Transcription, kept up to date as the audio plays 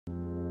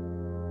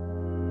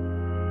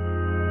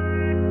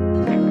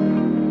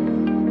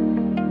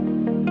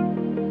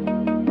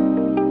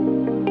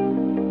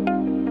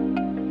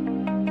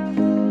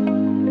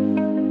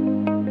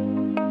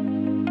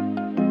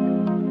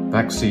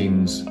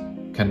vaccines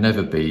can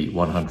never be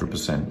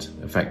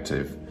 100%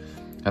 effective.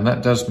 And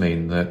that does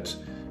mean that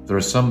there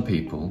are some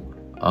people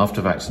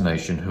after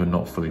vaccination who are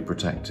not fully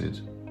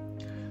protected.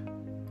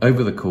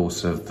 Over the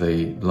course of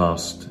the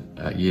last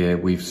year,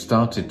 we've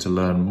started to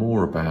learn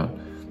more about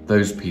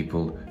those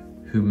people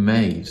who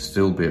may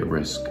still be at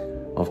risk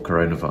of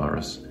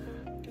coronavirus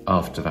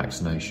after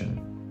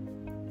vaccination.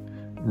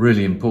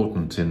 Really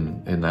important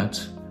in that,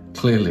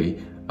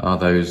 clearly, are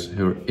those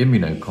who are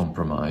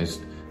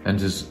immunocompromised and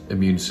whose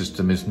immune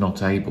system is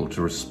not able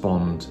to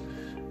respond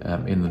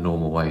in the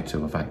normal way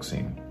to a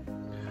vaccine.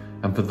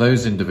 And for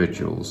those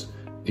individuals,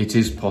 it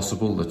is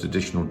possible that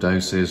additional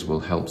doses will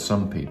help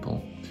some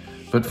people,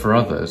 but for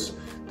others,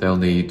 they'll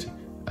need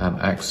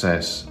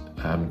access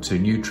to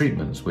new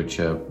treatments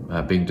which are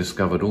being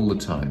discovered all the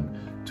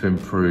time to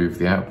improve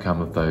the outcome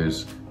of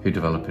those who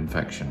develop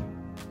infection.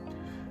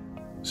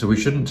 So we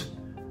shouldn't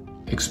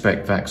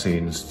expect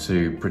vaccines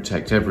to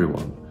protect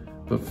everyone,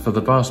 but for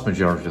the vast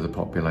majority of the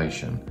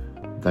population,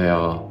 they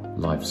are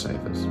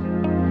lifesavers.